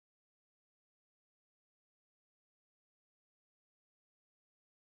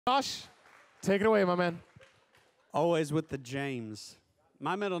Josh, take it away, my man. Always with the James.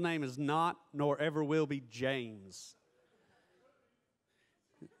 My middle name is not, nor ever will be James.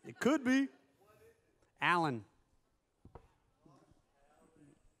 It could be. Alan.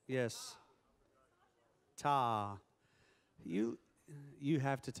 Yes. Ta. You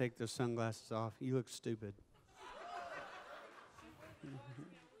have to take those sunglasses off. You look stupid.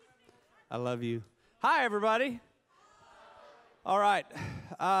 I love you. Hi, everybody. All right.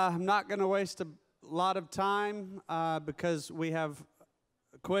 I'm not going to waste a lot of time because we have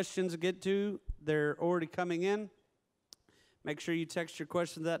questions to get to. They're already coming in. Make sure you text your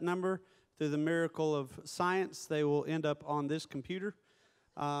question to that number. Through the miracle of science, they will end up on this computer.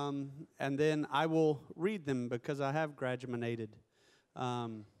 And then I will read them because I have graduated.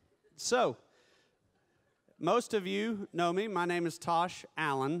 So, most of you know me. My name is Tosh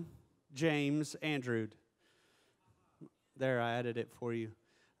Allen James Andrew. There, I added it for you.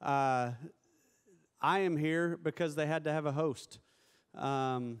 I am here because they had to have a host.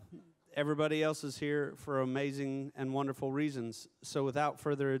 Everybody else is here for amazing and wonderful reasons. So without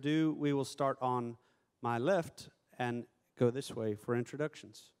further ado, we will start on my left and go this way for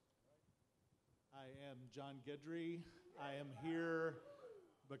introductions. I am John Guidry. I am here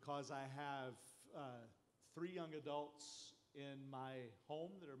because I have 3 young adults in my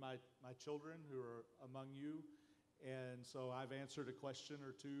home that are my children who are among you. And so I've answered a question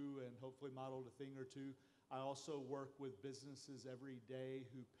or two and hopefully modeled a thing or two. I also work with businesses every day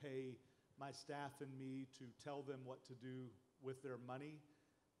who pay my staff and me to tell them what to do with their money.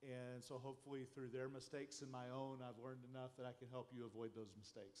 And so hopefully through their mistakes and my own, I've learned enough that I can help you avoid those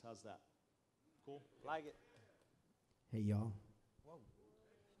mistakes. How's that? Cool? Like it. Hey, y'all.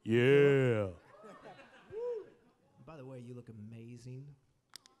 Yeah. By the way, you look amazing.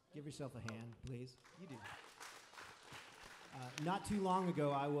 Give yourself a hand, please. You do. Not too long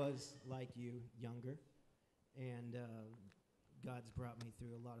ago, I was like you, younger, and God's brought me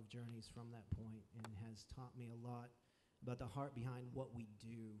through a lot of journeys from that point and has taught me a lot about the heart behind what we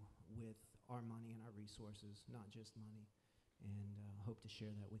do with our money and our resources, not just money, and hope to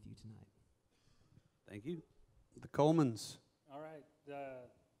share that with you tonight. Thank you. The Colemans. All right.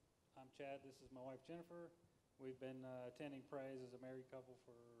 I'm Chad. This is my wife, Jennifer. We've been attending Praise as a married couple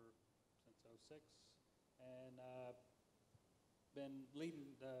since '06, and been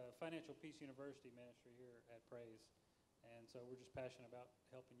leading the Financial Peace University ministry here at Praise. And so we're just passionate about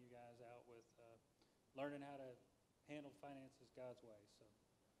helping you guys out with learning how to handle finances God's way. So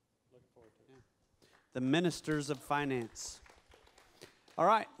looking forward to it. Yeah. The ministers of finance. All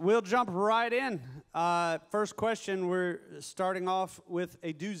right, we'll jump right in. First question, we're starting off with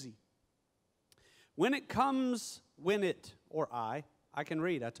a doozy. I can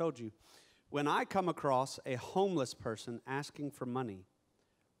read, I told you. When I come across a homeless person asking for money,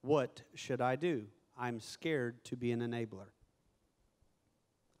 what should I do? I'm scared to be an enabler.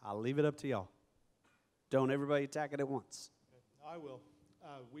 I'll leave it up to y'all. Don't everybody attack it at once. I will.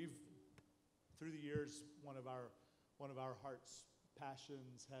 We've, through the years, one of our heart's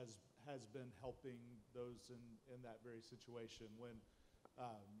passions has been helping those in that very situation. When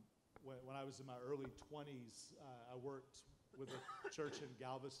I was in my early 20s, I worked with a church in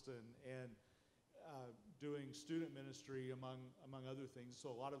Galveston and doing student ministry among other things. So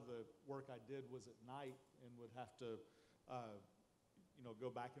a lot of the work I did was at night and would have to go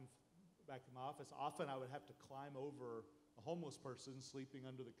back in my office. Often I would have to climb over a homeless person sleeping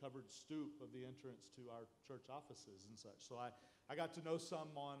under the covered stoop of the entrance to our church offices and such. So I got to know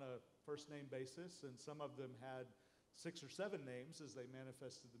some on a first name basis, and some of them had 6 or 7 names as they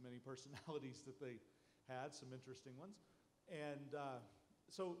manifested the many personalities that they had, some interesting ones. And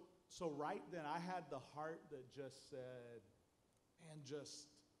so right then I had the heart that just said, man, just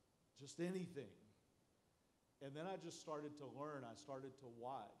anything. And then I just started to learn. I started to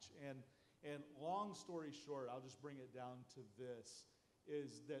watch. And long story short, I'll just bring it down to this,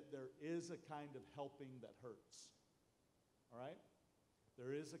 is that there is a kind of helping that hurts. All right?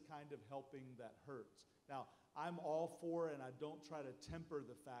 There is a kind of helping that hurts. Now, I'm all for, and I don't try to temper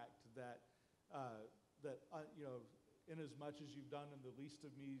the fact that in as much as you've done in the least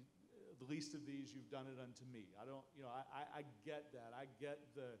of these, you've done it unto me. I get that. I get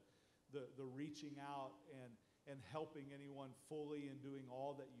the reaching out and helping anyone fully and doing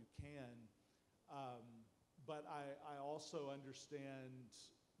all that you can. But I also understand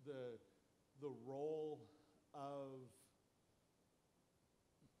the role of,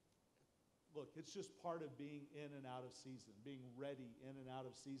 look, it's just part of being in and out of season, being ready in and out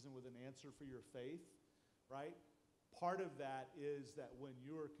of season with an answer for your faith, right? Part of that is that when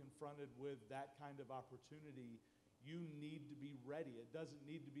you are confronted with that kind of opportunity, you need to be ready. It doesn't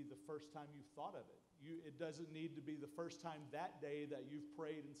need to be the first time you've thought of it. It doesn't need to be the first time that day that you've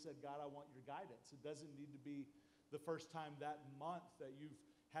prayed and said, God, I want your guidance. It doesn't need to be the first time that month that you've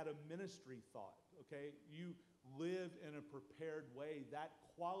had a ministry thought, okay? You live in a prepared way. That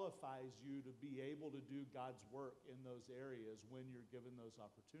qualifies you to be able to do God's work in those areas when you're given those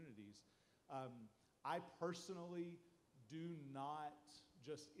opportunities. I personally do not,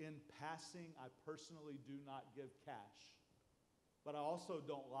 just in passing, I personally do not give cash. But I also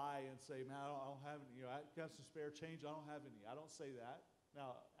don't lie and say, man, I don't have any, I got some spare change, I don't have any. I don't say that.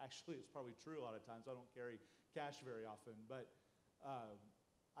 Now, actually, it's probably true a lot of times. I don't carry cash very often, but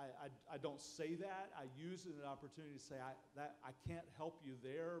I don't say that. I use it as an opportunity to say, I can't help you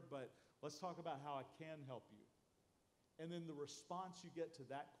there, but let's talk about how I can help you. And then the response you get to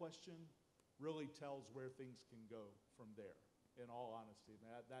that question really tells where things can go from there, in all honesty.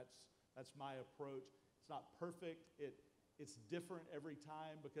 That's my approach. It's not perfect. It's different every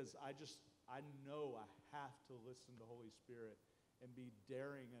time because I know I have to listen to Holy Spirit and be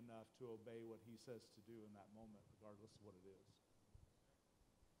daring enough to obey what he says to do in that moment, regardless of what it is.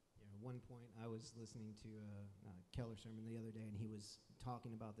 Yeah, at one point I was listening to a Keller sermon the other day, and he was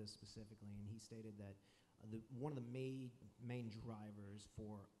talking about this specifically, and he stated that one of the main drivers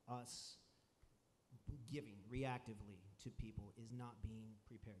for us giving reactively to people is not being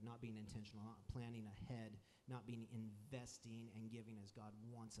prepared, not being intentional, not planning ahead, not being investing and giving as God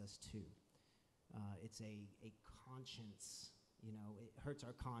wants us to. It's a conscience, it hurts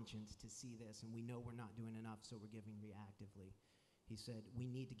our conscience to see this, and we know we're not doing enough, so we're giving reactively. He said we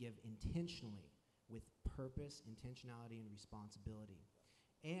need to give intentionally with purpose, intentionality, and responsibility.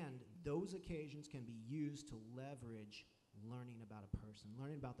 And those occasions can be used to leverage learning about a person,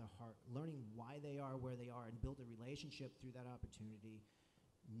 learning about their heart, learning why they are where they are, and build a relationship through that opportunity,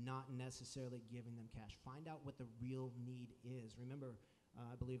 not necessarily giving them cash. Find out what the real need is. Remember,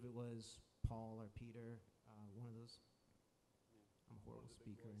 I believe it was Paul or Peter, one of those. I'm a horrible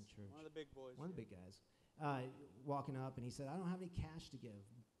speaker in church. One of the big boys. One of the big guys. Walking up, and he said, I don't have any cash to give,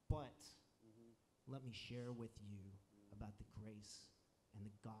 but let me share with you about the grace and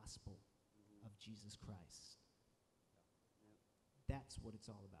the gospel of Jesus Christ. That's what it's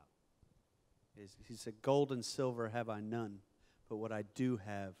all about. He said, gold and silver have I none, but what I do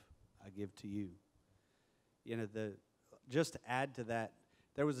have, I give to you. Just to add to that,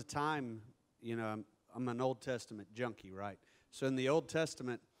 there was a time, I'm an Old Testament junkie, right? So in the Old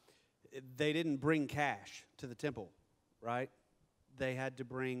Testament, they didn't bring cash to the temple, right? They had to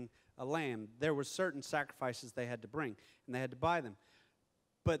bring a lamb. There were certain sacrifices they had to bring, and they had to buy them.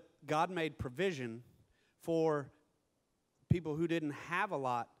 But God made provision for people who didn't have a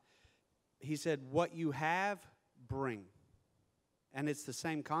lot. He said, what you have, bring. And it's the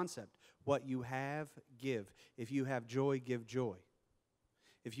same concept. What you have, give. If you have joy, give joy.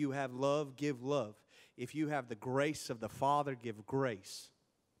 If you have love, give love. If you have the grace of the Father, give grace.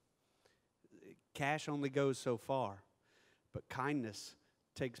 Cash only goes so far, but kindness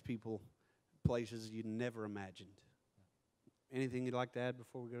takes people places you never imagined. Anything you'd like to add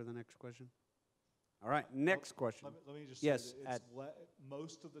before we go to the next question? All right, next question. Let me just Yes, say that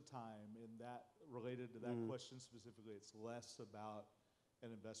most of the time, related to that question specifically, it's less about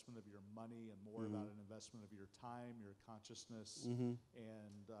an investment of your money and more about an investment of your time, your consciousness,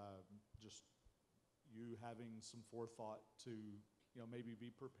 and just you having some forethought to maybe be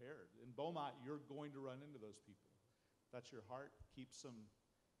prepared. In Beaumont, you're going to run into those people. That's your heart. Keep some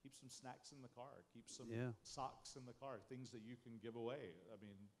snacks in the car. Keep some socks in the car. Things that you can give away. I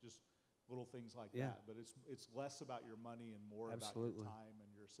mean, just little things like that. But it's less about your money and more about your time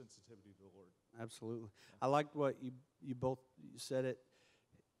and your sensitivity to the Lord. Absolutely. I liked what you both said.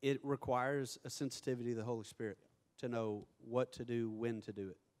 It requires a sensitivity to the Holy Spirit to know what to do, when to do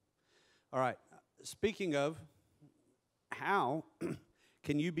it. All right. Speaking of, how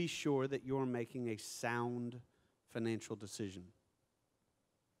can you be sure that you're making a sound financial decision?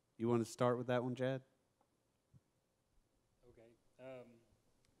 You want to start with that one, Chad? Okay.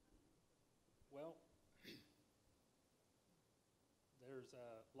 Well, there's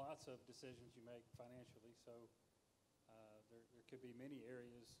lots of decisions you make financially, so there could be many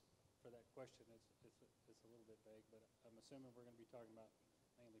areas for that question. It's a little bit vague, but I'm assuming we're going to be talking about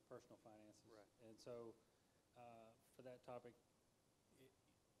mainly personal finances. Right. And so for that topic,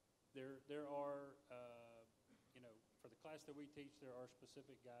 there are, for the class that we teach, there are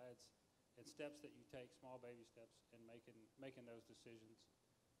specific guides and steps that you take, small baby steps, in making those decisions.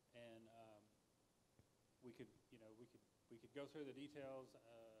 And we could go through the details.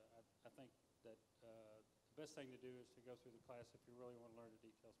 I think that the best thing to do is to go through the class if you really want to learn the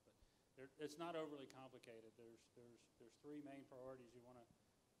details. But it's not overly complicated. There's three main priorities you want to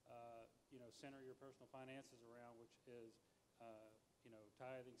center your personal finances around, which is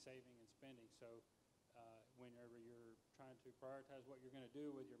tithing, saving, and spending. So whenever you're trying to prioritize what you're going to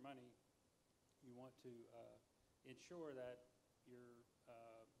do with your money, you want to ensure that you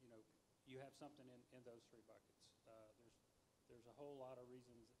have something in those three buckets. There's a whole lot of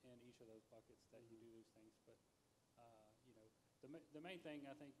reasons in each of those buckets that you do these things, but the main thing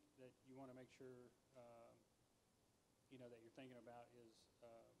I think that you want to make sure that you're thinking about is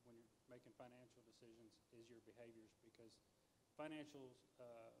when you're making financial decisions is your behaviors, because financials,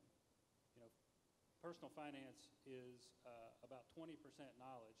 personal finance is about 20%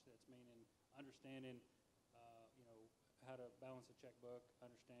 knowledge. That's meaning understanding, how to balance a checkbook,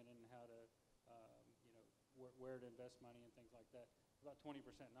 understanding how to, where to invest money and things like that. About 20%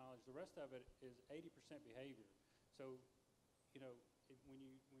 knowledge. The rest of it is 80% behavior. So, when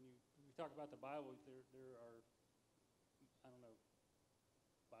you talk about the Bible, there are, I don't know,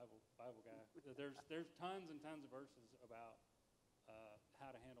 Bible guy. There's tons and tons of verses about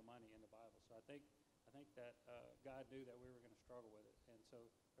how to handle money in the Bible. So I think that God knew that we were going to struggle with it, and so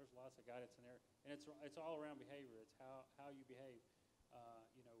there's lots of guidance in there, and it's all around behavior. It's how you behave.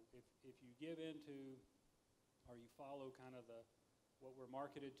 If you give into or you follow kind of what we're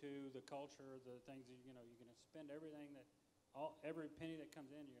marketed to, the culture, the things that you're going to spend everything every penny that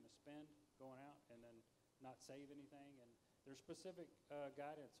comes in, you're going to spend going out, and then not save anything. And there's specific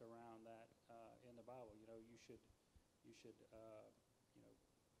guidance around that in the Bible. You should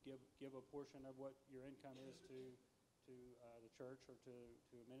give a portion of what your income is to the church or to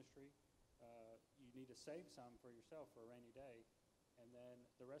a ministry. You need to save some for yourself for a rainy day, and then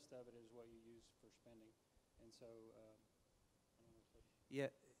the rest of it is what you use for spending. And so, I don't know. Yeah,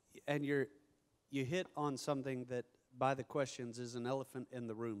 and you hit on something that by the questions is an elephant in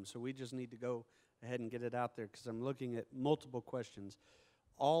the room. So we just need to go ahead and get it out there, because I'm looking at multiple questions,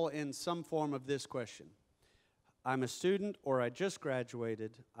 all in some form of this question. I'm a student, or I just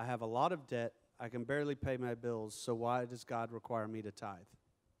graduated. I have a lot of debt. I can barely pay my bills. So why does God require me to tithe?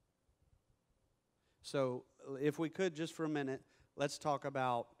 So if we could, just for a minute, let's talk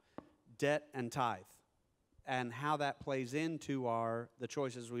about debt and tithe and how that plays into the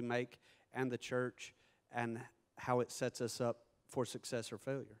choices we make and the church, and how it sets us up for success or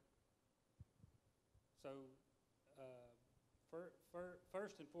failure. So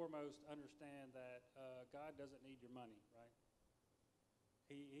first and foremost, understand that God doesn't need your money, right?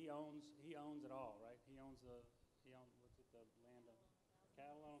 He owns it all, right? He owns the land of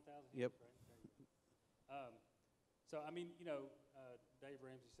cattle on 1,000 Yep. acres, right? There you go. So I mean, Dave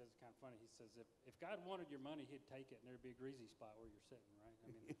Ramsey says it's kind of funny. He says if God wanted your money, He'd take it, and there'd be a greasy spot where you're sitting, right? I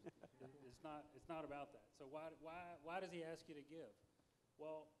mean, it's not about that. So why does He ask you to give?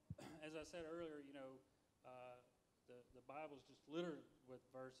 Well, as I said earlier, the Bible's just littered with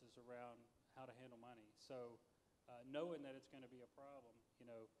verses around how to handle money. So knowing that it's going to be a problem,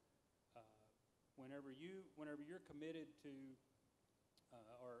 whenever you're committed to,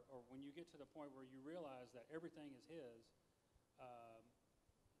 or when you get to the point where you realize that everything is His,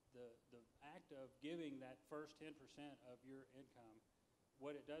 the act of giving that first 10% of your income,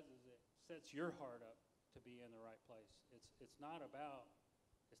 what it does is it sets your heart up to be in the right place. It's not about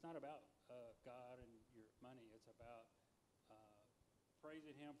God and your money. It's about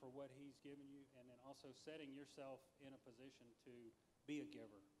praising Him for what He's given you, and then also setting yourself in a position to be a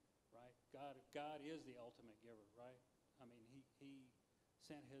giver, right? God is the ultimate giver, right? I mean, He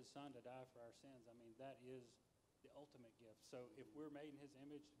sent His Son to die for our sins. I mean, that is the ultimate gift. So if we're made in His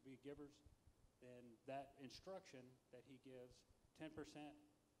image to be givers, then that instruction that He gives, 10%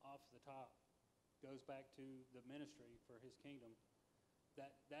 off the top, goes back to the ministry for His kingdom.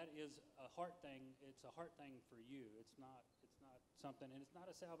 That is a heart thing. It's a heart thing for you. It's not something, and it's not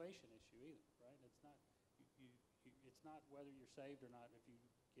a salvation issue either, right? It's not it's not whether you're saved or not, if you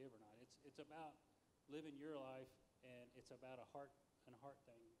give or not. It's about living your life, and it's about a heart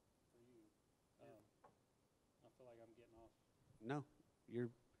thing for you. I feel like I'm getting off. No, you're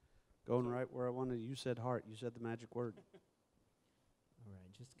going right where I wanted. You said heart. You said the magic word. All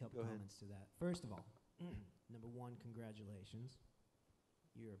right, just a couple comments to that. First of all, number one, congratulations.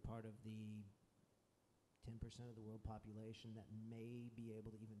 You're a part of the 10% of the world population that may be able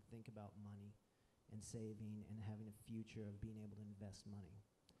to even think about money and saving and having a future of being able to invest money.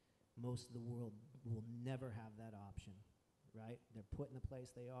 Most of the world will never have that option, right? They're put in the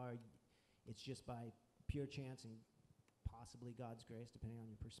place they are. It's just by pure chance and possibly God's grace, depending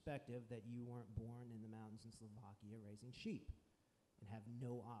on your perspective, that you weren't born in the mountains in Slovakia raising sheep and have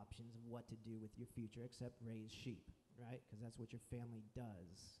no options of what to do with your future except raise sheep, right? Because that's what your family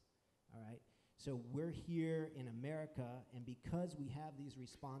does, all right? So we're here in America, and because we have these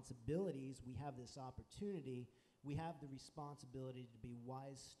responsibilities, we have this opportunity, we have the responsibility to be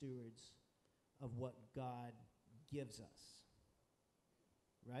wise stewards of what God gives us.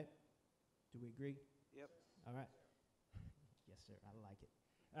 Right? Do we agree? Yep. All right. Yes, sir. I like it.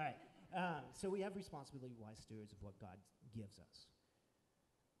 All right. So we have responsibility, wise stewards of what God gives us.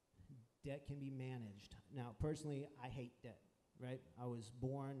 Debt can be managed. Now, personally, I hate debt, right? I was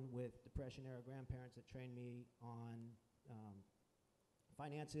born with Depression-era grandparents that trained me on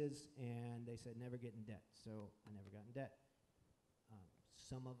finances, and they said never get in debt. So I never got in debt.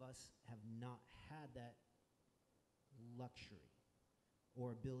 Some of us have not had that luxury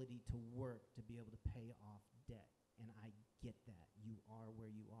or ability to work to be able to pay off debt. And I get that. You are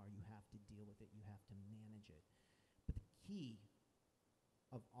where you are. You have to deal with it. You have to manage it. But the key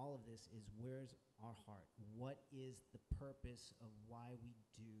of all of this is, where's our heart? What is the purpose of why we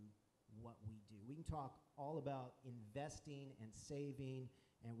do what we do? We can talk all about investing and saving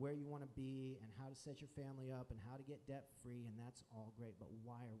and where you want to be and how to set your family up and how to get debt free, and that's all great, but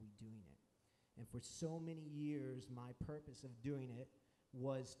why are we doing it? And for so many years, my purpose of doing it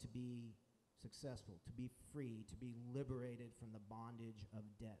was to be successful, to be free, to be liberated from the bondage of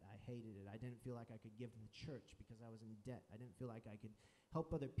debt. I hated it. I didn't feel like I could give to the church because I was in debt. I didn't feel like I could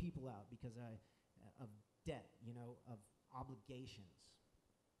help other people out because of debt, of obligations.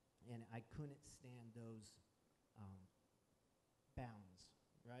 And I couldn't stand those bounds,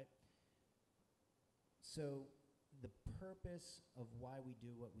 right? So the purpose of why we do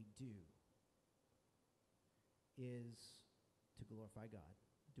what we do is to glorify God.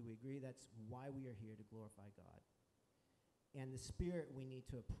 Do we agree that's why we are here, to glorify God? And the spirit we need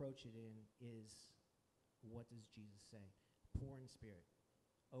to approach it in is, what does Jesus say? Poor in spirit.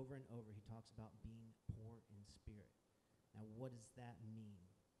 Over and over he talks about being poor in spirit. Now what does that mean?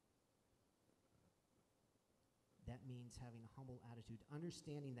 That means having a humble attitude,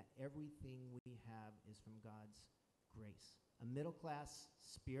 understanding that everything we have is from God's grace. A middle-class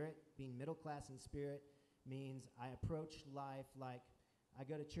spirit, being middle-class in spirit, means I approach life like I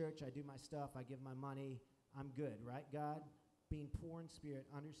go to church, I do my stuff, I give my money, I'm good, right, God? Being poor in spirit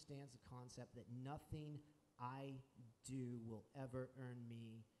understands the concept that nothing I do will ever earn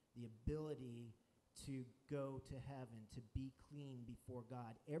me the ability to go to heaven, to be clean before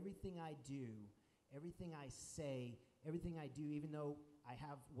God. Everything I do, everything I say, everything I do, even though I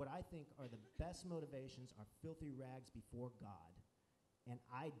have what I think are the best motivations, are filthy rags before God, and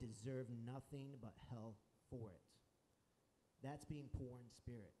I deserve nothing but hell for it. That's being poor in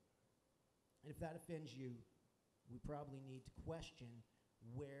spirit. And if that offends you, we probably need to question,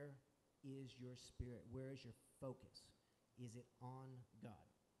 where is your spirit? Where is your focus? Is it on God?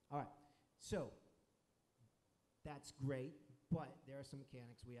 All right, so that's great, but there are some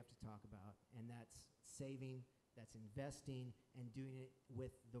mechanics we have to talk about, and that's saving, that's investing, and doing it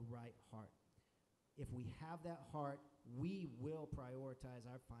with the right heart. If we have that heart, we will prioritize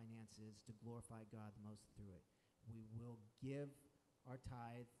our finances to glorify God the most through it. We will give our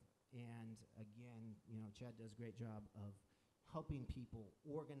tithe, and again, Chad does a great job of helping people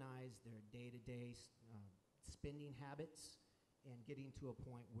organize their day-to-day spending habits and getting to a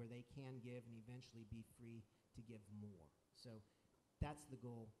point where they can give and eventually be free to give more. So that's the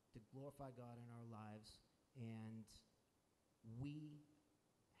goal, to glorify God in our lives, and we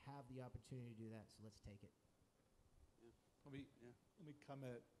have the opportunity to do that, so let's take it. Let me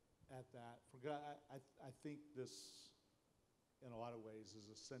comment at that. For God, I think this, in a lot of ways,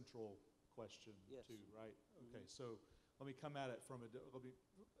 is a central question too, right? Mm-hmm. Okay, so let me come at it from a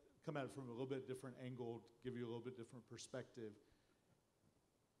little bit different angle, give you a little bit different perspective.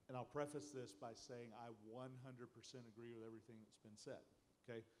 And I'll preface this by saying I 100% agree with everything that's been said.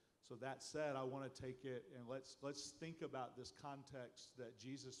 Okay, so that said, I want to take it and let's think about this context that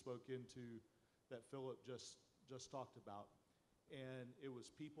Jesus spoke into, that Philip just talked about. And it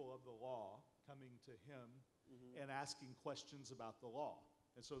was people of the law coming to him and asking questions about the law.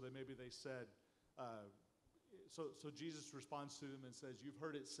 And so maybe they said, so Jesus responds to them and says, "You've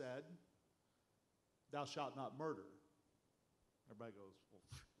heard it said, thou shalt not murder." Everybody goes, "Well,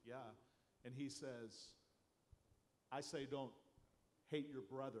 yeah." And he says, "I say don't hate your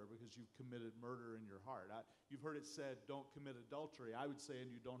brother because you've committed murder in your heart. You've heard it said, don't commit adultery. I would say, and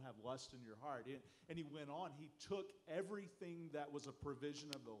you don't have lust in your heart." And he went on. He took everything that was a provision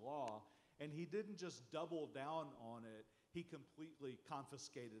of the law, and he didn't just double down on it. He completely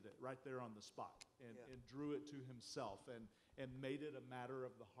confiscated it right there on the spot and drew it to himself and made it a matter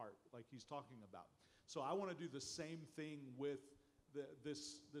of the heart, like he's talking about. So I want to do the same thing with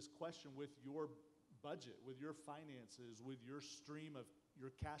this question, with your budget, with your finances, with your stream of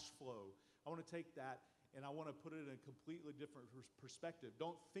your cash flow. I want to take that and I want to put it in a completely different perspective.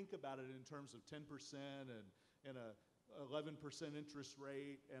 Don't think about it in terms of 10% and a 11% interest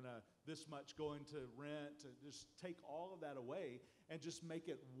rate and this much going to rent. Just take all of that away and just make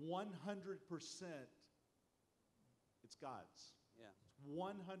it 100%. It's God's. Yeah.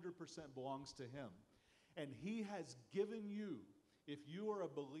 100% belongs to Him. And He has given you, if you are a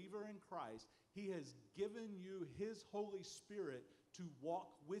believer in Christ, He has given you His Holy Spirit to walk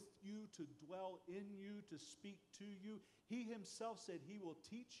with you, to dwell in you, to speak to you. He Himself said He will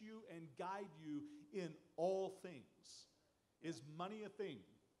teach you and guide you in all things. Is money a thing?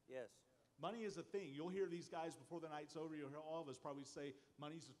 Yes. Money is a thing. You'll hear these guys before the night's over, you'll hear all of us probably say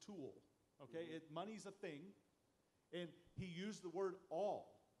money's a tool. Okay? Money's a thing. And He used the word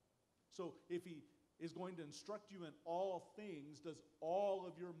all. So if He is going to instruct you in all things, does all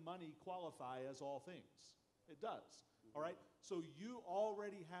of your money qualify as all things? It does. All right? So you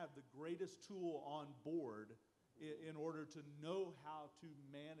already have the greatest tool on board in order to know how to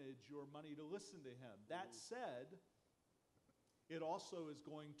manage your money, to listen to Him. That said, it also is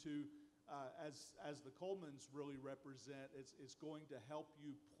going to, as the Colemans really represent, it's going to help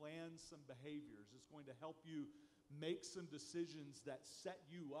you plan some behaviors. It's going to help you make some decisions that set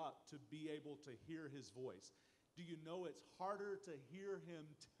you up to be able to hear His voice. Do you know it's harder to hear Him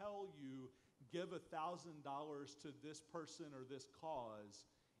tell you, give $1,000 to this person or this cause,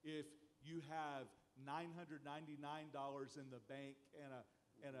 if you have $999 in the bank and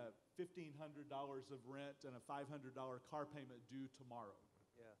a $1,500 of rent and a $500 car payment due tomorrow?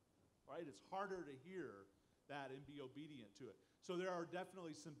 Yeah. Right? It's harder to hear that and be obedient to it. So there are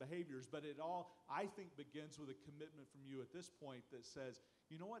definitely some behaviors, but it all, I think, begins with a commitment from you at this point that says,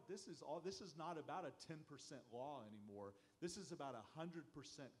 you know what, this is not about a 10% law anymore. This is about 100%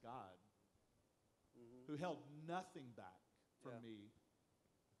 God, who held nothing back from me,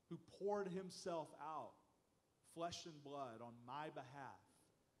 who poured Himself out, flesh and blood, on my behalf,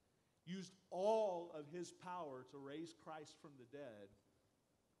 used all of His power to raise Christ from the dead.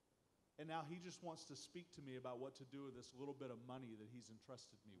 And now He just wants to speak to me about what to do with this little bit of money that He's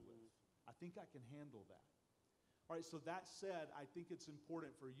entrusted me with. I think I can handle that. All right, so that said, I think it's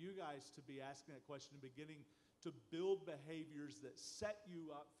important for you guys to be asking that question and beginning to build behaviors that set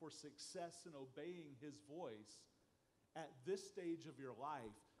you up for success in obeying His voice at this stage of your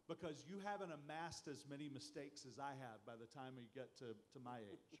life, because you haven't amassed as many mistakes as I have by the time you get to my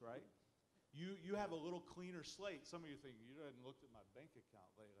age, right? You have a little cleaner slate. Some of you think, you haven't looked at my bank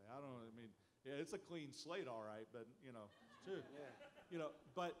account lately. Yeah, it's a clean slate, all right, but,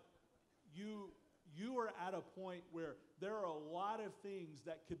 but you are at a point where there are a lot of things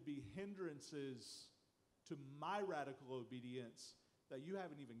that could be hindrances to my radical obedience that you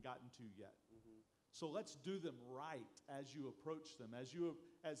haven't even gotten to yet. So let's do them right as you approach them. As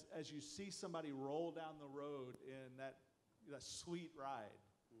you see somebody roll down the road in that sweet ride,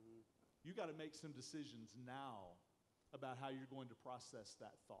 you got to make some decisions now about how you're going to process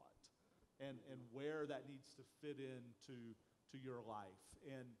that thought and where that needs to fit into your life.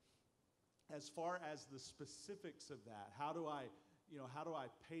 And as far as the specifics of that, how do I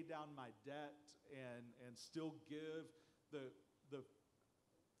pay down my debt and still give? The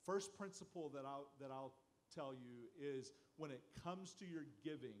first principle that I'll tell you is, when it comes to your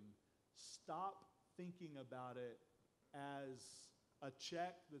giving, stop thinking about it as a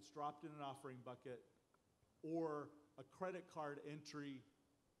check that's dropped in an offering bucket or a credit card entry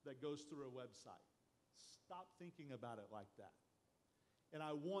that goes through a website. Stop thinking about it like that. And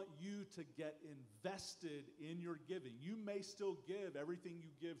I want you to get invested in your giving. You may still give everything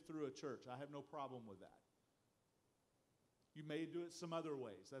you give through a church. I have no problem with that. You may do it some other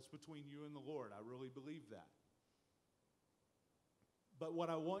ways. That's between you and the Lord. I really believe that. But what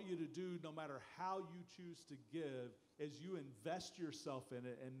I want you to do, no matter how you choose to give, is you invest yourself in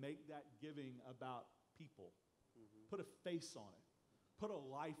it and make that giving about people. Put a face on it. Put a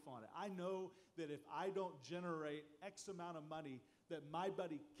life on it. I know that if I don't generate X amount of money, that my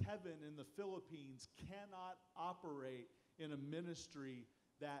buddy Kevin in the Philippines cannot operate in a ministry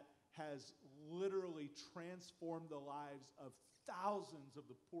that has literally transformed the lives of thousands of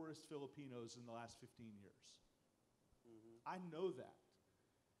the poorest Filipinos in the last 15 years. I know that.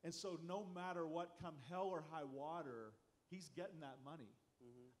 And so no matter what, come hell or high water, he's getting that money.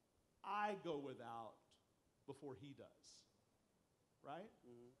 I go without before he does. Right?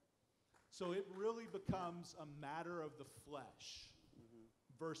 So it really becomes a matter of the flesh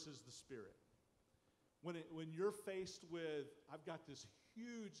versus the spirit. When you're faced with, I've got this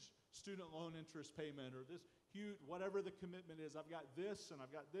huge student loan interest payment, or this huge, whatever the commitment is, I've got this and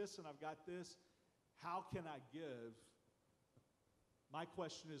I've got this and I've got this, how can I give? my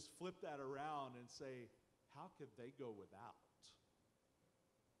question is flip that around and say, how could they go without?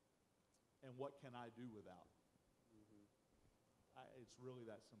 And what can I do without? It's really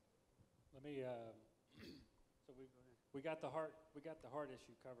that simple. Let me. So we got the heart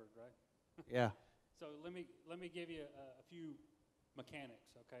issue covered, right? Yeah. So let me give you a few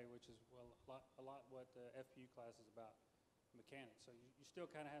mechanics, okay, which is a lot what the FPU class is about, mechanics. So you still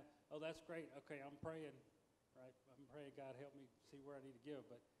kind of have, oh, that's great. Okay, I'm praying, right? I'm praying, God help me see where I need to give,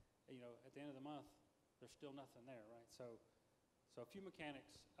 but at the end of the month, there's still nothing there, right? So a few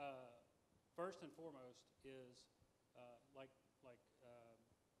mechanics. First and foremost is like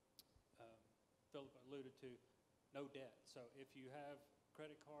Philip alluded to, no debt. So if you have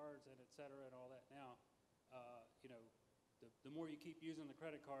credit cards and et cetera and all that now, the more you keep using the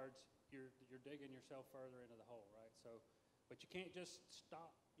credit cards, you're digging yourself further into the hole, right? So, but you can't just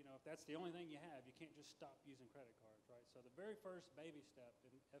stop. If that's the only thing you have, you can't just stop using credit cards, right? So the very first baby step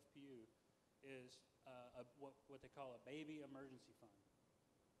in FPU is what they call a baby emergency fund.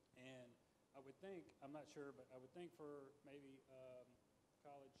 And I would think, I'm not sure, but I would think for maybe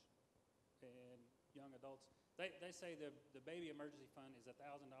college and young adults, they say the baby emergency fund is $1,000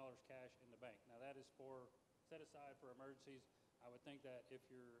 cash in the bank. Now that is set aside for emergencies. I would think that if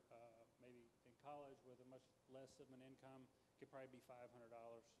you're maybe in college with a much less of an income, it could probably be $500.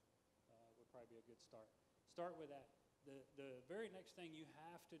 Would probably be a good start. Start with that. The very next thing you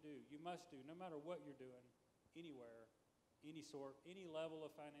have to do, you must do, no matter what you're doing, anywhere, any sort, any level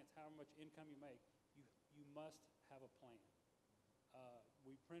of finance, how much income you make, you must have a plan.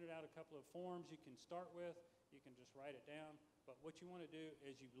 We printed out a couple of forms you can start with. You can just write it down. But what you want to do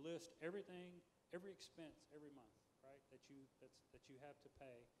is you list everything, every expense every month, right, that you have to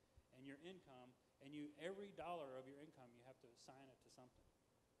pay, and your income, and every dollar of your income you have to assign it to something.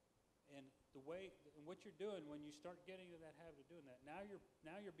 And what you're doing when you start getting to that habit of doing that, now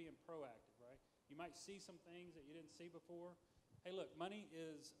you're being proactive, right? You might see some things that you didn't see before. Hey, look, money's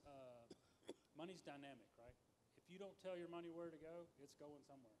dynamic, right? If you don't tell your money where to go, it's going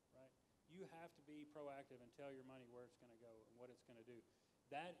somewhere, right? You have to be proactive and tell your money where it's going to go and what it's going to do.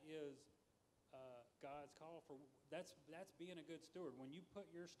 That is God's call for. That's being a good steward. When you put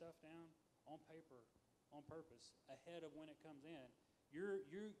your stuff down on paper, on purpose, ahead of when it comes in,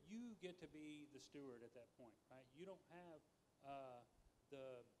 you get to be the steward at that point, right? You don't have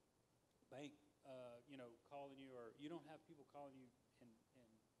the bank, calling you, or you don't have people calling you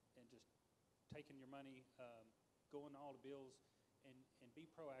and just taking your money, going to all the bills, and be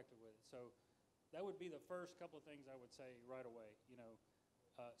proactive with it. So that would be the first couple of things I would say right away.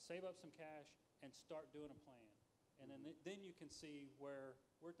 Save up some cash and start doing a plan, and then you can see where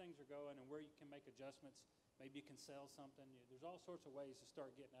things are going and where you can make adjustments. Maybe you can sell something. There's all sorts of ways to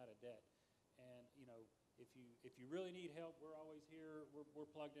start getting out of debt. And if you really need help, we're always here. We're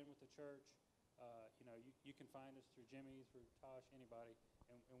plugged in with the church. You can find us through Jimmy, through Tosh, anybody,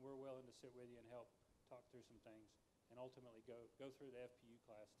 and we're willing to sit with you and help talk through some things, and ultimately go through the FPU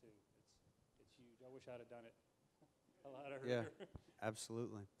class too. It's huge. I wish I'd have done it a lot earlier. Yeah,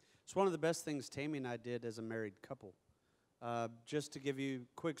 absolutely. It's one of the best things Tammy and I did as a married couple. Just to give you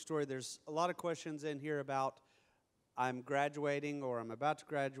a quick story, there's a lot of questions in here about I'm graduating, or I'm about to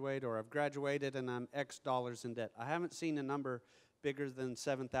graduate, or I've graduated and I'm X dollars in debt. I haven't seen a number bigger than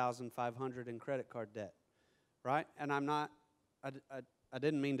 $7,500 in credit card debt, right? And I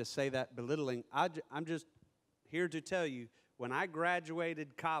didn't mean to say that belittling. I'm just here to tell you, when I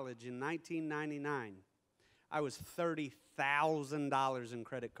graduated college in 1999, I was $30,000 in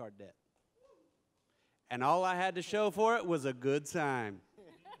credit card debt. And all I had to show for it was a good time.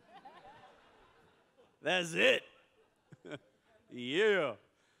 That's it. Yeah.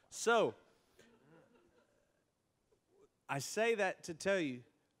 So, I say that to tell you,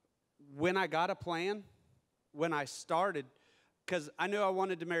 when I got a plan, when I started, because I knew I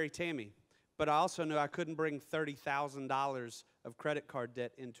wanted to marry Tammy, but I also knew I couldn't bring $30,000 of credit card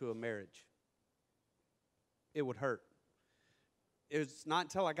debt into a marriage. It would hurt. It was not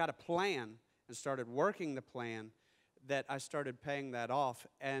until I got a plan and started working the plan that I started paying that off.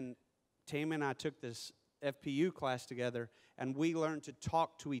 And Tammy and I took this FPU class together, and we learned to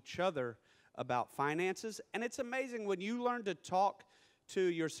talk to each other about finances. And it's amazing when you learn to talk to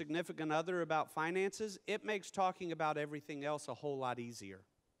your significant other about finances, it makes talking about everything else a whole lot easier.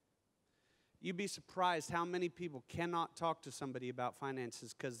 You'd be surprised how many people cannot talk to somebody about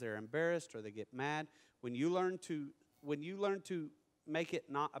finances because they're embarrassed or they get mad. When you learn to make it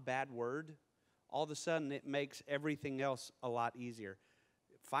not a bad word, all of a sudden it makes everything else a lot easier.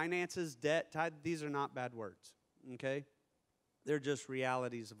 Finances, debt, tithe, these are not bad words, okay? They're just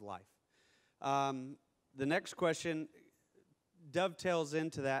realities of life. The next question, dovetails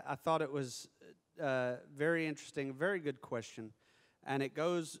into that. I thought it was very interesting, very good question. And it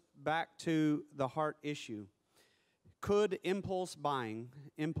goes back to the heart issue. Could impulse buying,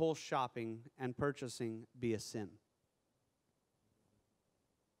 impulse shopping, and purchasing be a sin?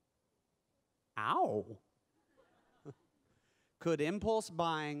 Ow. Could impulse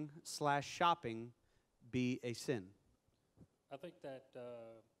buying / shopping be a sin? I think that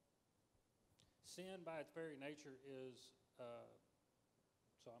sin, by its very nature, is.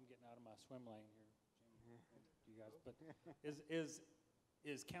 So I'm getting out of my swim lane here, you guys, but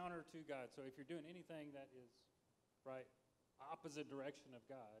is counter to God. So if you're doing anything that is right opposite direction of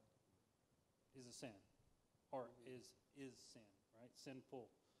God, is a sin, or is sin, right? Sinful.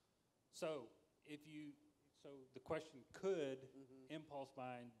 So the question, could impulse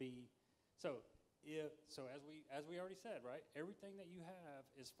buying be? So as we already said, right? Everything that you have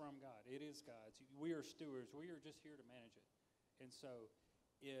is from God. It is God's. We are stewards. We are just here to manage it. And so,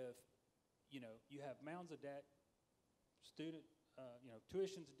 if you have mounds of debt, student,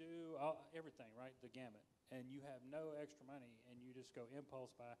 tuition's due, everything, right? The gamut, and you have no extra money, and you just go impulse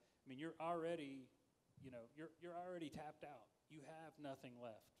buy. I mean, you're already, you're already tapped out. You have nothing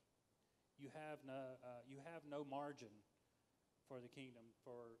left. You have no margin for the kingdom,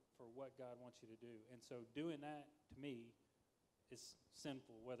 for what God wants you to do. And so doing that, to me, is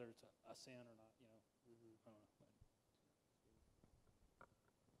sinful, whether it's a sin or not, I don't know.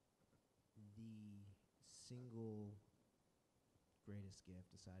 The single greatest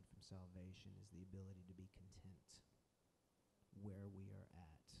gift, aside from salvation, is the ability to be content where we are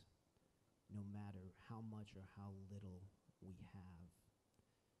at, no matter how much or how little we have.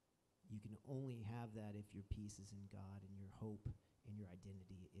 You can only have that if your peace is in God and your hope and your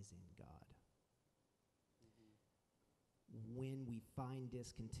identity is in God. When we find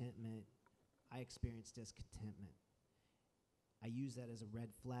discontentment, I experience discontentment. I use that as a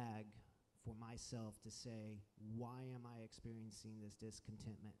red flag for myself to say, why am I experiencing this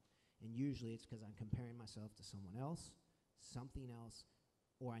discontentment? And usually it's because I'm comparing myself to someone else, something else,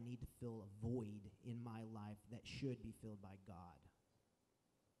 or I need to fill a void in my life that should be filled by God.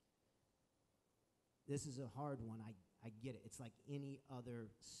 This is a hard one. I get it. It's like any other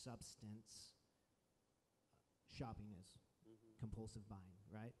substance. Shopping is compulsive buying,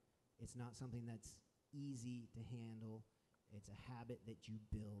 right? It's not something that's easy to handle. It's a habit that you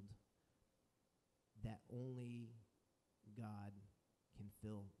build that only God can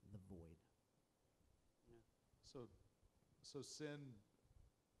fill the void. So sin,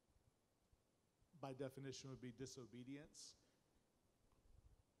 by definition, would be disobedience.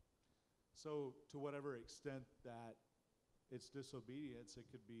 So to whatever extent that it's disobedience, it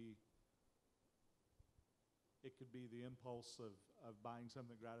could be the impulse of buying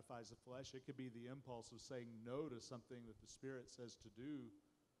something that gratifies the flesh. It could be the impulse of saying no to something that the Spirit says to do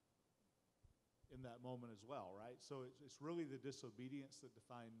in that moment as well, right? So it's really the disobedience that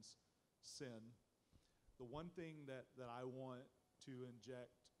defines sin. The one thing that I want to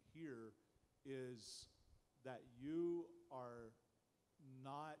inject here is that you are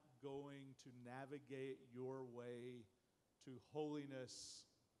not going to navigate your way to holiness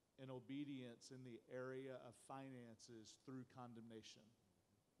and obedience in the area of finances through condemnation.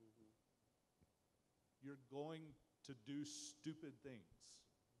 You're going to do stupid things.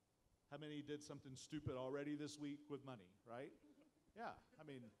 How many did something stupid already this week with money, right? Yeah, I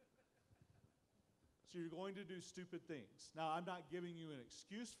mean, so you're going to do stupid things. Now, I'm not giving you an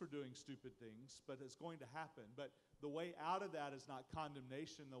excuse for doing stupid things, but it's going to happen. But the way out of that is not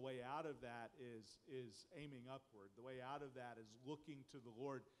condemnation. The way out of that is aiming upward. The way out of that is looking to the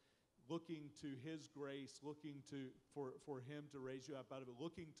Lord, looking to His grace, looking for Him to raise you up out of it,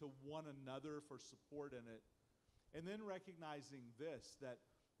 looking to one another for support in it, and then recognizing this, that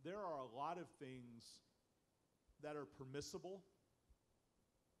there are a lot of things that are permissible,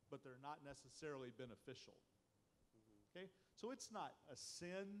 but they're not necessarily beneficial. Okay? So it's not a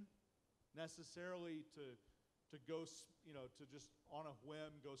sin necessarily to go, to just on a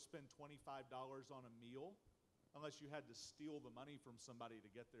whim go spend $25 on a meal, unless you had to steal the money from somebody to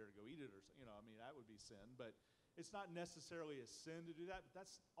get there to go eat it, or that would be sin. But it's not necessarily a sin to do that. But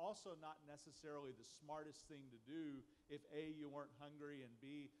that's also not necessarily the smartest thing to do if A, you weren't hungry, and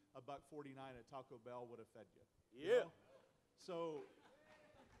B, $1.49 at Taco Bell would have fed you. Yeah. So,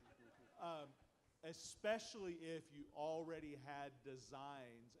 especially if you already had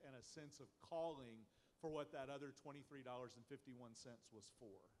designs and a sense of calling for what that other $23.51 was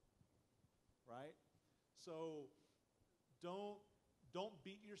for, right? So don't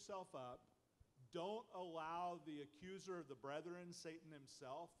beat yourself up. Don't allow the accuser of the brethren, Satan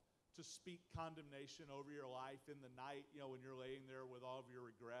himself, to speak condemnation over your life in the night, when you're laying there with all of your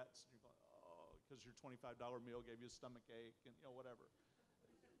regrets, and you're going, oh, because your $25 meal gave you a stomach ache, and whatever.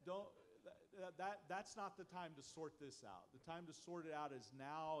 Don't. That's not the time to sort this out. The time to sort it out is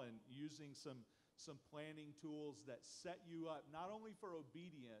now, and using some planning tools that set you up not only for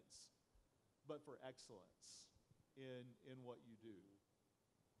obedience, but for excellence in what you do.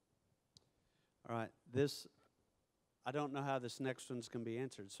 All right, I don't know how this next one's going to be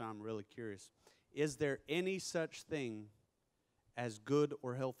answered, so I'm really curious. Is there any such thing as good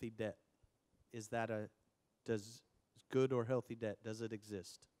or healthy debt? Does good or healthy debt, does it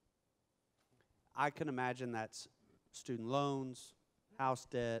exist? I can imagine that's student loans, house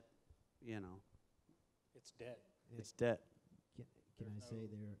debt, It's debt. it's debt. Can I say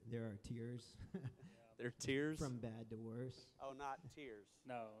there are tiers There are tears? from bad to worse? Oh, not tears.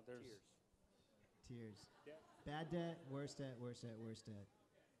 No, there's Tears. Tiers. Yeah. Bad debt, worse debt, worse debt, worse debt.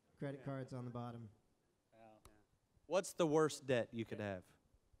 Credit cards on the bottom. What's the worst debt you could have?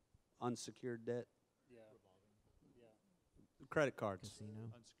 Unsecured debt? Yeah. Credit cards.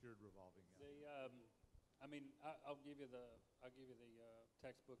 Casino. Unsecured revolving. I'll give you the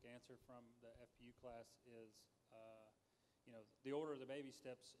textbook answer from the FPU class is, the order of the baby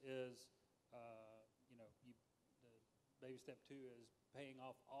steps is, the baby step 2 is paying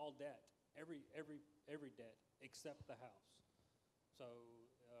off all debt, every debt except the house. So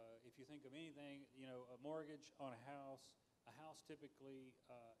if you think of anything, a mortgage on a house typically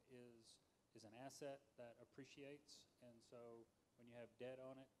is an asset that appreciates, and so when you have debt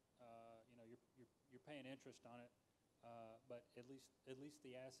on it, you're paying interest on it, but at least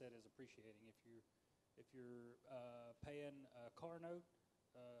the asset is appreciating. If you're paying a car note,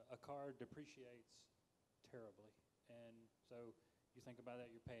 a car depreciates terribly, and so you think about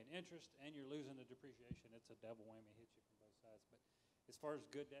that, you're paying interest and you're losing the depreciation. It's a double whammy, hits you from both sides. But as far as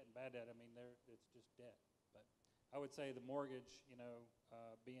good debt and bad debt, it's just debt. But I would say the mortgage,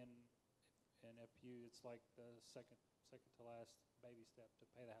 being in FPU, it's like the second to last baby step to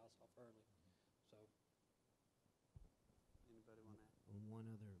pay the house off early. So. Anybody want to? One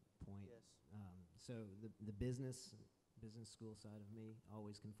other point. Yes. So the business school side of me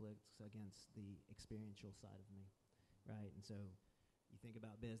always conflicts against the experiential side of me, right? And so you think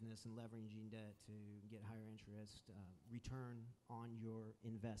about business and leveraging debt to get higher interest, return on your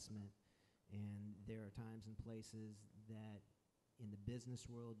investment, and there are times and places that in the business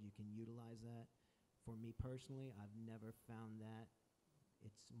world you can utilize that. For me personally, I've never found that.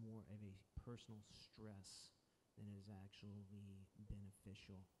 It's more of a personal stress than it is actually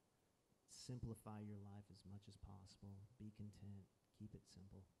beneficial. Simplify your life as much as possible. Be content. Keep it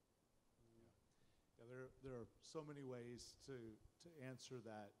simple. Yeah, there are so many ways to answer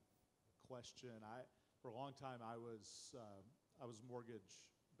that question. For a long time I was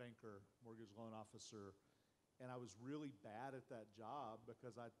mortgage banker, mortgage loan officer, and I was really bad at that job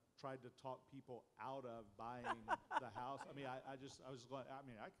because I tried to talk people out of buying the house. I was going,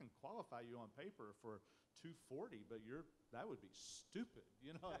 I can qualify you on paper for $240, but that would be stupid,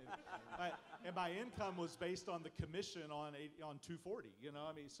 And my income was based on the commission on $240,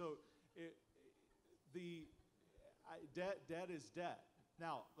 So debt is debt.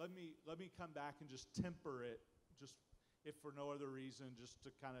 Now let me come back and just temper it, just if for no other reason, just to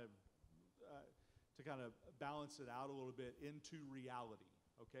kind of balance it out a little bit into reality,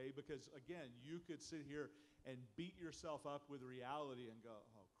 okay? Because again, you could sit here and beat yourself up with reality and go,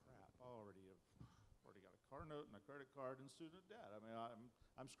 oh crap, I already got a car note and a credit card and student debt.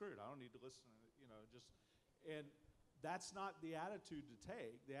 I'm screwed. I don't need to listen, and that's not the attitude to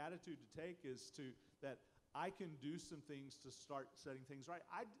take. The attitude to take is that I can do some things to start setting things right.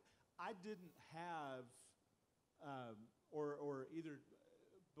 I didn't have, or either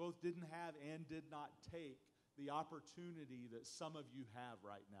both didn't have and did not take the opportunity that some of you have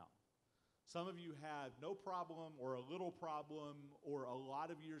right now. Some of you have no problem or a little problem or a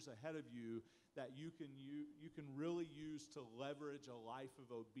lot of years ahead of you that you can really use to leverage a life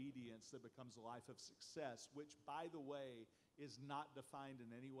of obedience that becomes a life of success, which, by the way, is not defined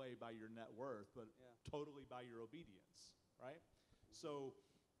in any way by your net worth, but totally by your obedience, right? So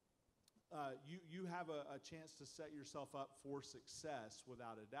you have a chance to set yourself up for success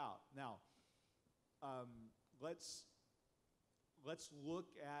without a doubt. Now, let's look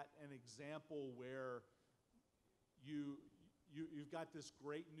at an example where you've got this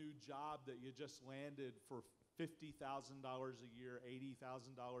great new job that you just landed for $50,000 a year,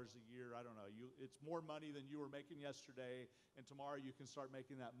 $80,000 a year. I don't know. It's more money than you were making yesterday, and tomorrow you can start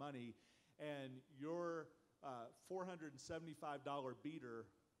making that money. And your $475 beater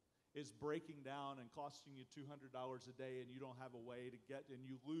is breaking down and costing you $200 a day, and you don't have a way to get, and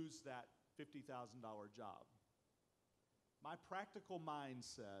you lose that $50,000 job. My practical mind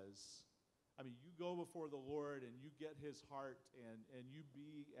says, I mean, you go before the Lord and you get his heart, and you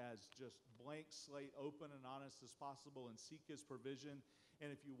be as just blank slate, open and honest as possible, and seek his provision. And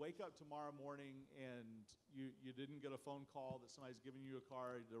if you wake up tomorrow morning and you didn't get a phone call that somebody's giving you a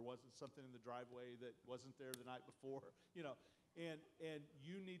car, there wasn't something in the driveway that wasn't there the night before, and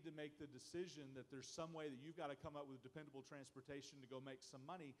you need to make the decision that there's some way that you've got to come up with dependable transportation to go make some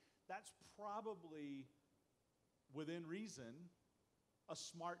money, that's probably, within reason, a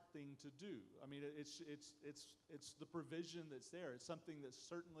smart thing to do. I mean, it's the provision that's there. It's something that's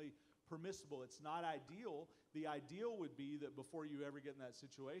certainly permissible. It's not ideal. The ideal would be that before you ever get in that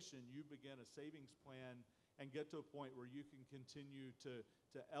situation, you begin a savings plan and get to a point where you can continue to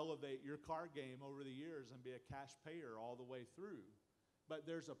elevate your car game over the years and be a cash payer all the way through. But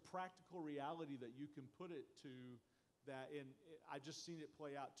there's a practical reality that you can put it to that, I've just seen it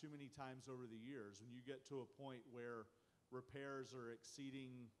play out too many times over the years. When you get to a point where repairs are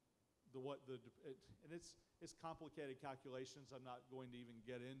exceeding and it's complicated calculations I'm not going to even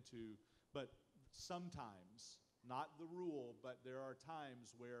get into, but sometimes, not the rule, but there are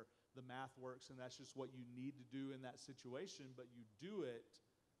times where the math works and that's just what you need to do in that situation, but you do it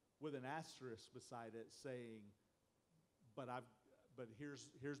with an asterisk beside it saying, but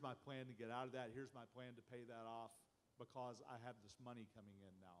here's my plan to get out of that, here's my plan to pay that off because I have this money coming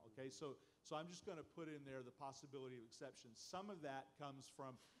in now, okay? So I'm just going to put in there the possibility of exceptions. Some of that comes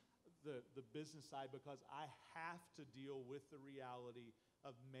from the business side because I have to deal with the reality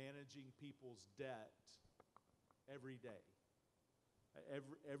of managing people's debt every day.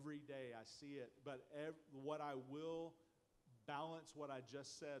 Every day I see it. But what I will balance what I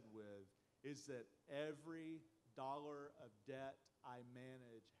just said with is that every dollar of debt I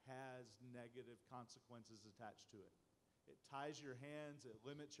manage has negative consequences attached to it. It ties your hands, it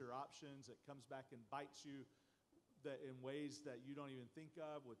limits your options, it comes back and bites you in ways that you don't even think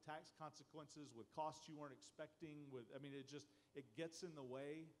of, with tax consequences, with costs you weren't expecting, it gets in the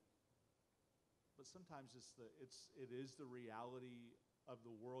way. But sometimes it is the reality of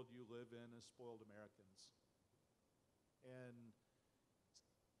the world you live in as spoiled Americans. And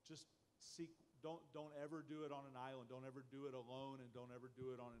just don't ever do it on an island, don't ever do it alone, and don't ever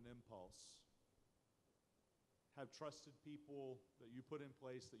do it on an impulse. Have trusted people that you put in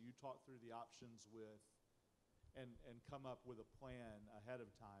place, that you talk through the options with, and come up with a plan ahead of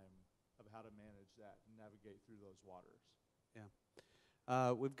time of how to manage that and navigate through those waters.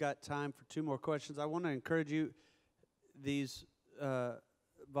 Yeah. We've got time for 2 more questions. I want to encourage you, these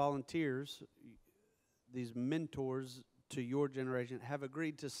volunteers, these mentors to your generation have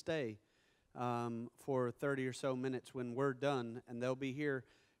agreed to stay for 30 or so minutes when we're done, and they'll be here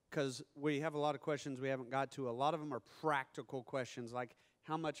because we have a lot of questions we haven't got to. A lot of them are practical questions, like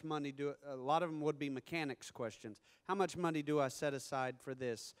how much money a lot of them would be mechanics questions. How much money do I set aside for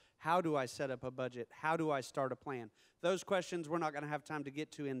this? How do I set up a budget? How do I start a plan? Those questions we're not going to have time to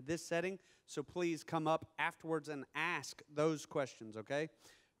get to in this setting, so please come up afterwards and ask those questions, okay?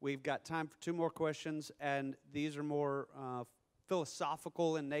 We've got time for 2 more questions, and these are more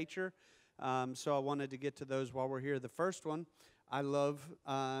philosophical in nature, so I wanted to get to those while we're here. The first one I love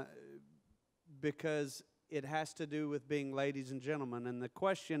because it has to do with being ladies and gentlemen. And the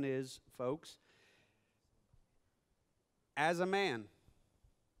question is, folks, as a man,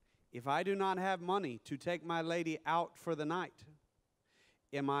 if I do not have money to take my lady out for the night,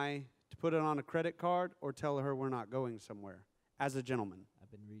 am I to put it on a credit card or tell her we're not going somewhere as a gentleman?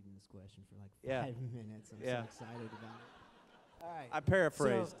 I've been reading this question for like 5 minutes. I'm so excited about it. All right. I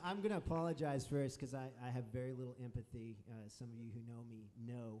paraphrased. So I'm going to apologize first because I have very little empathy. Some of you who know me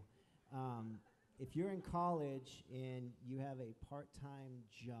know. If you're in college and you have a part-time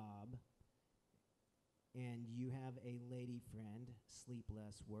job and you have a lady friend, sleep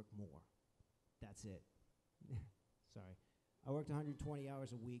less, work more. That's it. Sorry. I worked 120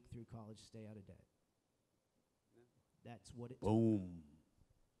 hours a week through college, stay out of debt. That's what it took. Boom.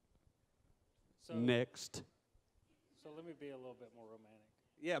 So, Next. So let me be a little bit more romantic.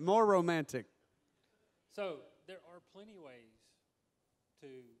 Yeah, more romantic. So there are plenty ways to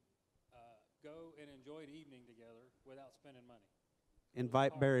go and enjoy an evening together without spending money.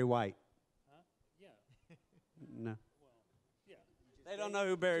 Invite Barry White. Huh? Yeah. No. Well, yeah. They don't know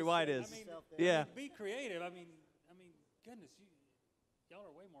who Barry White is. I mean, yeah. be creative. I mean, goodness, y'all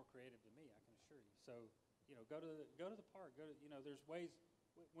are way more creative than me, I can assure you. So, go to the park. There's ways.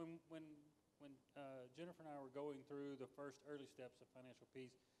 When Jennifer and I were going through the first early steps of financial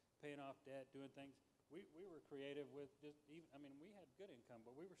peace, paying off debt, doing things, we were creative with just even, I mean, we had good income,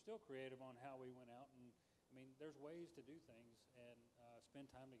 but we were still creative on how we went out. And I mean, there's ways to do things and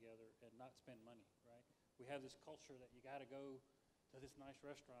spend time together and not spend money, right? We have this culture that you got to go to this nice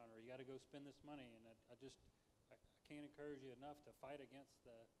restaurant or you got to go spend this money. And I can't encourage you enough to fight against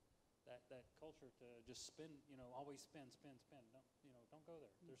that culture to just spend, always spend. Don't go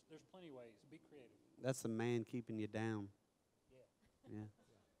there. There's plenty of ways. Be creative. That's the man keeping you down. Yeah. Yeah.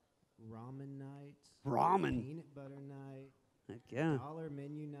 Ramen nights. Ramen. Peanut butter night. Heck yeah. Dollar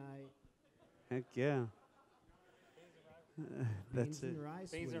menu night. Heck yeah. That's Beans it. and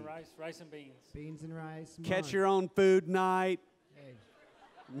rice. Beans and week. rice and beans. Beans and rice. Catch month. your own food night. Hey,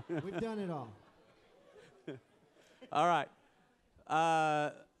 we've done it all. All right.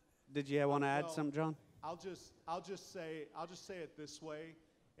 Did you want to add Well, something, John? I'll just say it this way,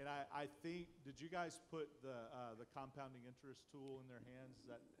 and I think, did you guys put the compounding interest tool in their hands? Is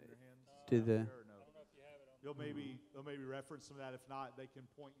that in their hands? Do the- Or no? I don't know if you have it on. They'll maybe reference some of that. If not, they can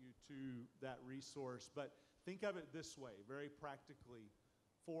point you to that resource. But think of it this way, very practically.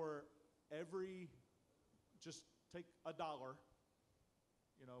 For every, just take $1.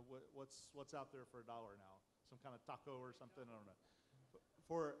 What's out there for $1 now? Some kind of taco or something? I don't know.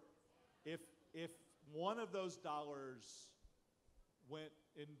 For if one of those dollars was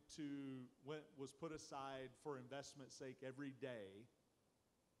put aside for investment sake every day,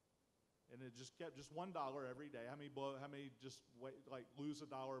 and it just kept just $1 every day. How many just lose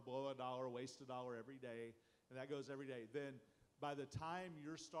 $1, blow $1, waste $1 every day, and that goes every day. Then by the time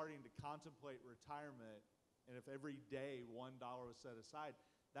you're starting to contemplate retirement, and if every day $1 was set aside,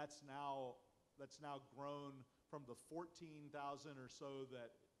 that's now grown from the 14,000 or so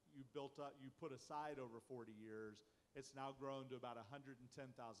that you put aside over 40 years. It's now grown to about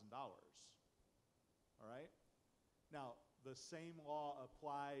 $110,000. All right? Now, the same law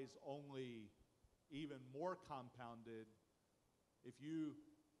applies, only even more compounded. If you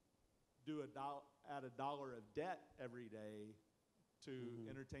add $1 of debt every day to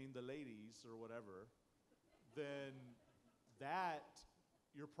entertain the ladies or whatever, then that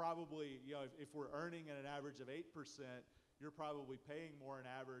you're probably, if we're earning at an average of 8%, you're probably paying more an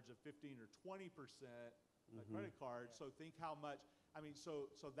average of 15 or 20% a credit card. So think how much. So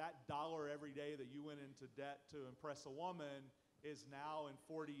that dollar every day that you went into debt to impress a woman is now in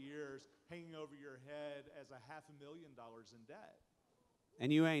 40 years hanging over your head as $500,000 in debt.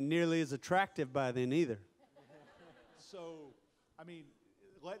 And you ain't nearly as attractive by then either. So,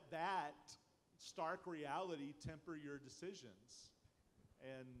 let that stark reality temper your decisions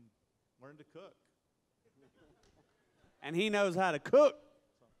and learn to cook. And he knows how to cook.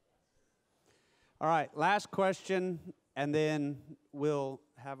 All right, last question, and then we'll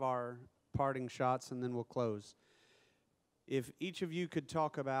have our parting shots, and then we'll close. If each of you could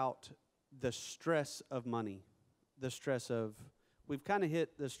talk about the stress of money, we've kind of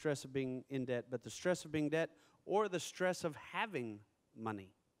hit the stress of being in debt, but the stress of being in debt or the stress of having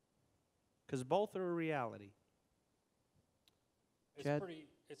money, because both are a reality. It's Chad? pretty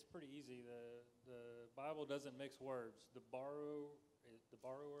easy. The Bible doesn't mix words. The borrower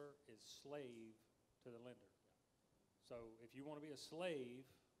is slave to the lender. So if you want to be a slave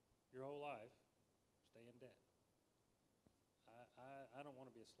your whole life, stay in debt. I don't want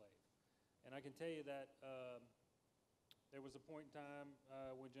to be a slave. And I can tell you that there was a point in time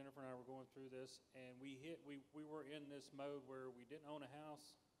when Jennifer and I were going through this, and we were in this mode where we didn't own a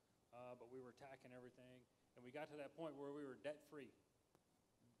house, but we were attacking everything. And we got to that point where we were debt-free.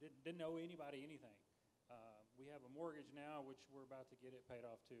 Didn't owe anybody anything. We have a mortgage now, which we're about to get it paid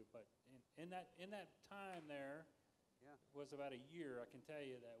off too. But in that time there, was about a year. I can tell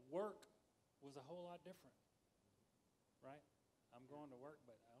you that work was a whole lot different, right? I'm going to work,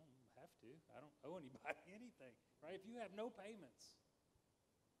 but I don't have to. I don't owe anybody anything, right? If you have no payments,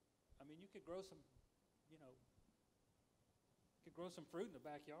 you could grow some, fruit in the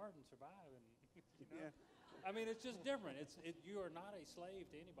backyard and survive, and Yeah. It's just different. You are not a slave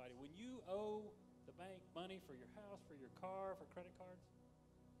to anybody. When you owe the bank money for your house, for your car, for credit cards,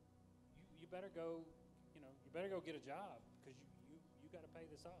 you better go, get a job, because you got to pay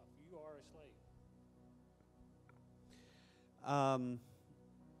this off. You are a slave.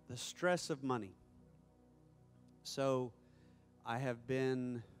 The stress of money. So I have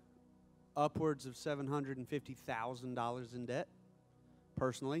been upwards of $750,000 in debt,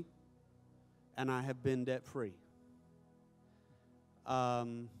 personally, and I have been debt-free.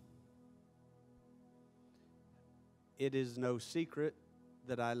 It is no secret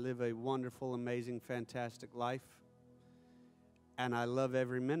that I live a wonderful, amazing, fantastic life, and I love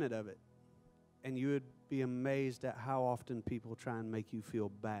every minute of it. And you would be amazed at how often people try and make you feel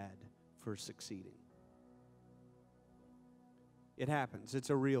bad for succeeding. It happens.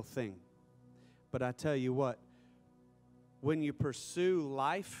 It's a real thing. But I tell you what, when you pursue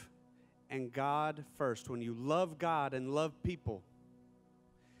life and God first, when you love God and love people,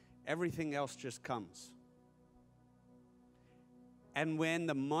 everything else just comes. And when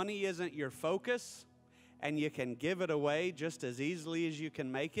the money isn't your focus and you can give it away just as easily as you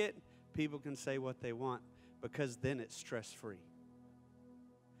can make it, people can say what they want, because then it's stress-free.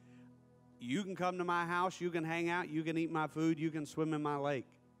 You can come to my house, you can hang out, you can eat my food, you can swim in my lake,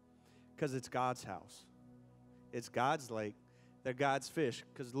 because it's God's house. It's God's lake. They're God's fish,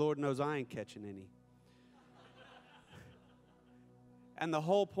 because Lord knows I ain't catching any. And the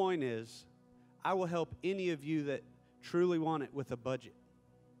whole point is, I will help any of you that truly want it with a budget.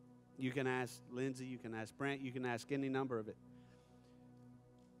 You can ask Lindsay, you can ask Brent, you can ask any number of it.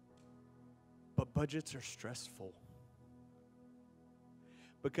 But budgets are stressful.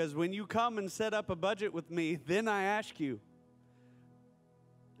 Because when you come and set up a budget with me, then I ask you,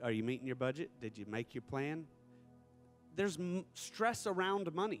 are you meeting your budget? Did you make your plan? There's stress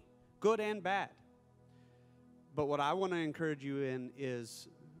around money, good and bad. But what I want to encourage you in is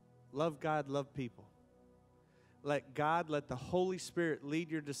love God, love people. Let God, let the Holy Spirit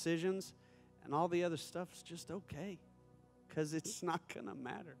lead your decisions, and all the other stuff's just okay, because it's not going to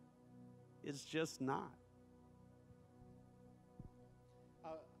matter. It's just not.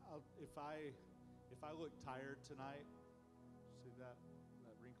 If I look tired tonight, see that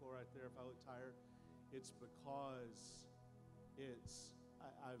wrinkle right there? If I look tired, it's because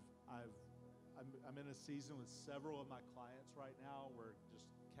I'm in a season with several of my clients right now where just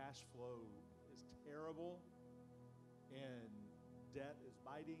cash flow is terrible, and debt is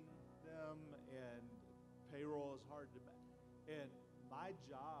biting them, and payroll is hard to and my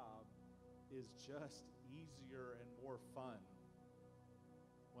job is just easier and more fun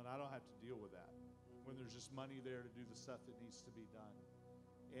when I don't have to deal with that, when there's just money there to do the stuff that needs to be done.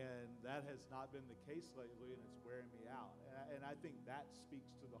 And that has not been the case lately, and it's wearing me out. And I think that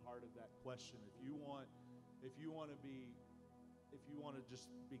speaks to the heart of that question. If you want to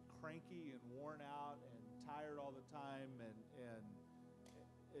just be cranky and worn out and tired all the time and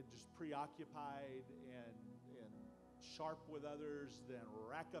just preoccupied and sharp with others, then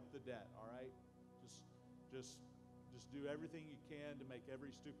rack up the debt. All right, just do everything you can to make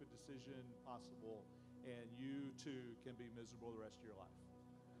every stupid decision possible, and you too can be miserable the rest of your life.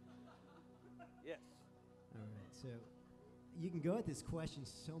 Yes. All right, so you can go at this question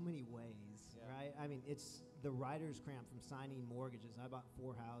so many ways, right? I mean, it's the writer's cramp from signing mortgages. I bought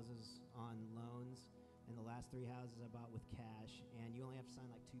 4 houses on loans, and the last 3 houses I bought with cash, and you only have to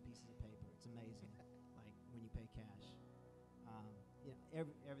sign like 2 pieces of paper. It's amazing, like when you pay cash.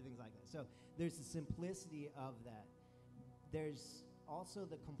 Everything's like that. So there's the simplicity of that. There's also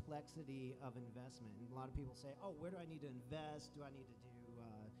the complexity of investment. And a lot of people say, oh, where do I need to invest? Do I need to do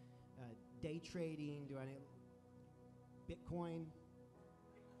day trading? Do I need Bitcoin?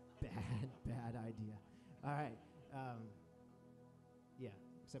 Bad idea. All right. Yeah,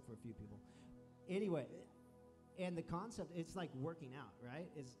 except for a few people. Anyway, and the concept, it's like working out,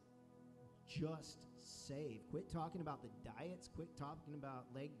 right? Is just save. Quit talking about the diets. Quit talking about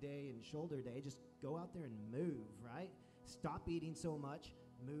leg day and shoulder day. Just go out there and move, right? Stop eating so much.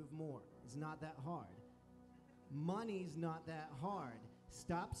 Move more. It's not that hard. Money's not that hard.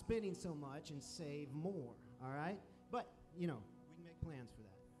 Stop spending so much and save more, all right? But, we can make plans for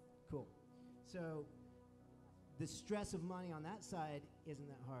that. Cool. So the stress of money on that side isn't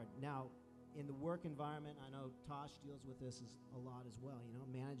that hard. Now, in the work environment, I know Tosh deals with this a lot as well,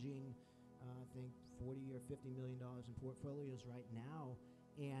 managing, I think, $40 or $50 million in portfolios right now,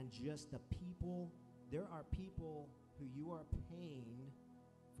 and just the people, there are people who you are paying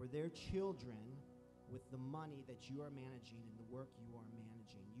for their children with the money that you are managing and the work you are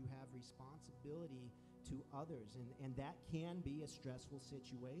managing. You have responsibility to others, and that can be a stressful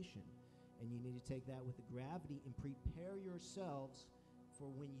situation. And you need to take that with the gravity and prepare yourselves for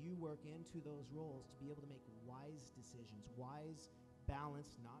when you work into those roles to be able to make wise decisions, wise,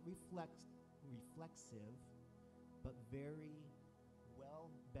 balanced, not reflexive, but very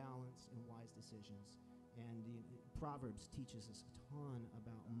well-balanced and wise decisions. And Proverbs teaches us a ton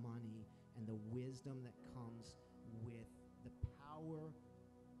about money and the wisdom that comes with the power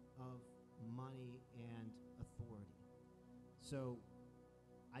of money and authority. So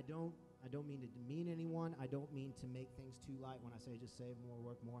I don't mean to demean anyone. I don't mean to make things too light when I say just save more,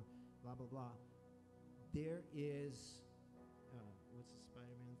 work more, blah, blah, blah. There is, what's the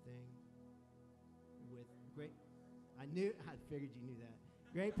Spider-Man thing? With great, I figured you knew that.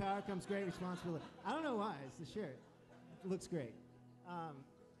 Great power comes great responsibility. I don't know why, it's the shirt. It looks great.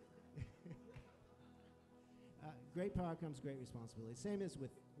 great power comes great responsibility. Same as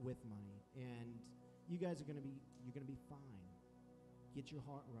with money. And you guys are you're gonna be fine. Get your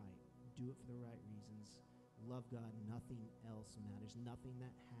heart right. Do it for the right reasons. Love God. Nothing else matters. Nothing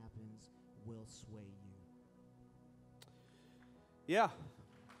that happens will sway you. Yeah.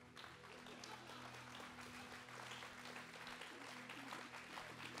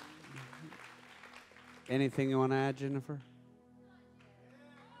 Anything you want to add, Jennifer?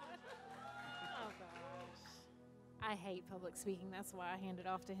 Oh gosh. I hate public speaking. That's why I hand it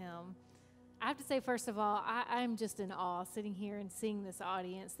off to him. I have to say, first of all, I'm just in awe sitting here and seeing this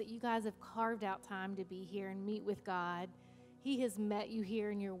audience that you guys have carved out time to be here and meet with God. He has met you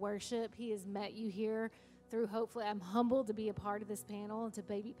here in your worship. He has met you here through, hopefully, I'm humbled to be a part of this panel and to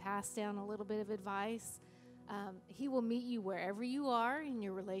maybe pass down a little bit of advice. He will meet you wherever you are in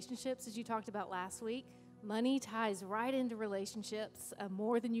your relationships, as you talked about last week. Money ties right into relationships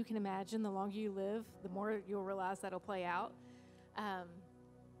more than you can imagine. The longer you live, the more you'll realize that'll play out.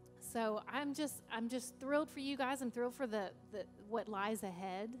 So I'm just thrilled for you guys. I'm thrilled for the what lies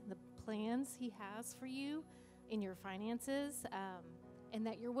ahead, the plans he has for you in your finances, and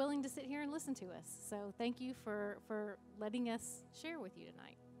that you're willing to sit here and listen to us. So thank you for letting us share with you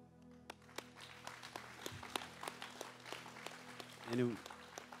tonight.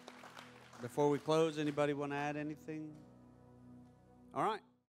 Before we close, anybody want to add anything? All right.